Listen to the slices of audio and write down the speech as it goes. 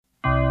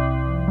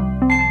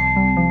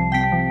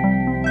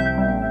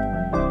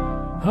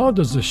how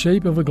does the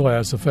shape of a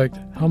glass affect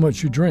how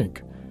much you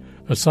drink?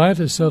 A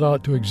scientist set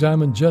out to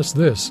examine just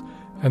this,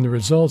 and the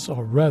results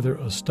are rather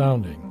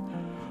astounding.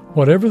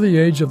 Whatever the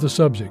age of the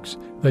subjects,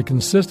 they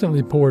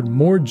consistently poured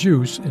more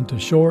juice into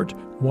short,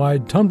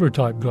 wide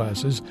tumbler-type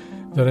glasses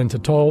than into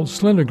tall,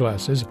 slender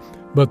glasses,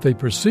 but they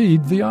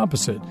perceived the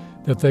opposite,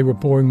 that they were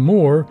pouring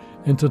more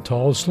into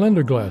tall,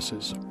 slender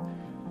glasses.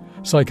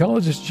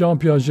 Psychologist Jean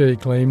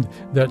Piaget claimed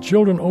that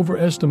children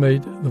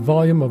overestimate the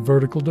volume of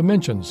vertical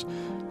dimensions,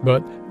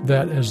 but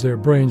that as their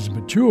brains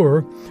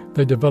mature,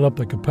 they develop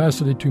the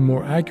capacity to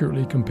more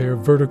accurately compare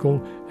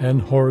vertical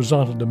and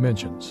horizontal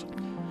dimensions.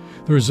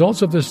 The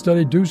results of this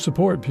study do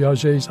support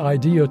Piaget's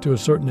idea to a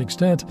certain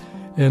extent,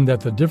 in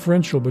that the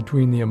differential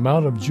between the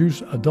amount of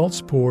juice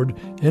adults poured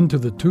into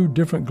the two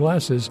different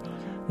glasses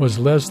was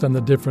less than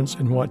the difference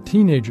in what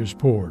teenagers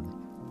poured.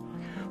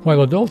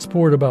 While adults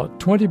poured about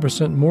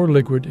 20% more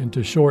liquid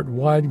into short,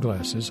 wide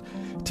glasses,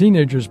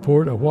 teenagers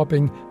poured a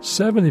whopping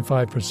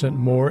 75%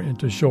 more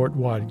into short,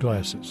 wide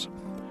glasses.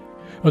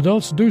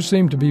 Adults do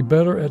seem to be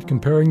better at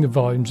comparing the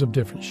volumes of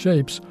different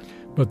shapes,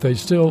 but they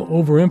still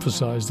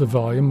overemphasize the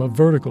volume of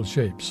vertical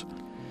shapes.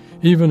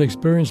 Even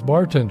experienced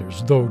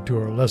bartenders, though to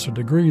a lesser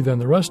degree than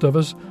the rest of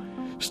us,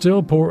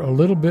 still pour a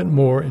little bit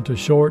more into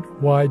short,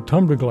 wide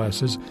tumbler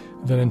glasses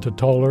than into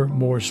taller,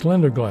 more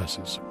slender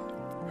glasses.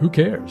 Who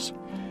cares?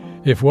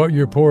 If what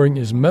you're pouring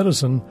is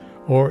medicine,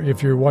 or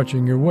if you're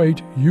watching your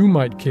weight, you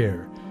might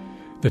care.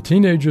 The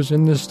teenagers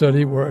in this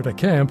study were at a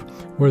camp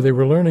where they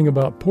were learning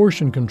about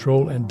portion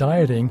control and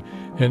dieting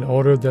in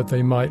order that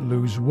they might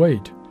lose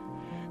weight.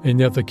 And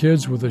yet the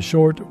kids with the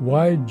short,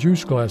 wide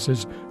juice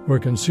glasses were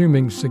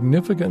consuming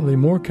significantly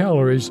more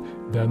calories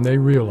than they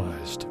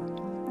realized.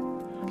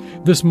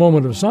 This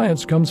Moment of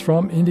Science comes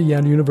from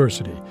Indiana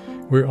University.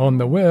 We're on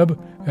the web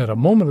at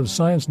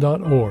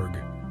amomentofscience.org.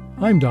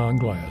 I'm Don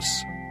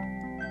Glass.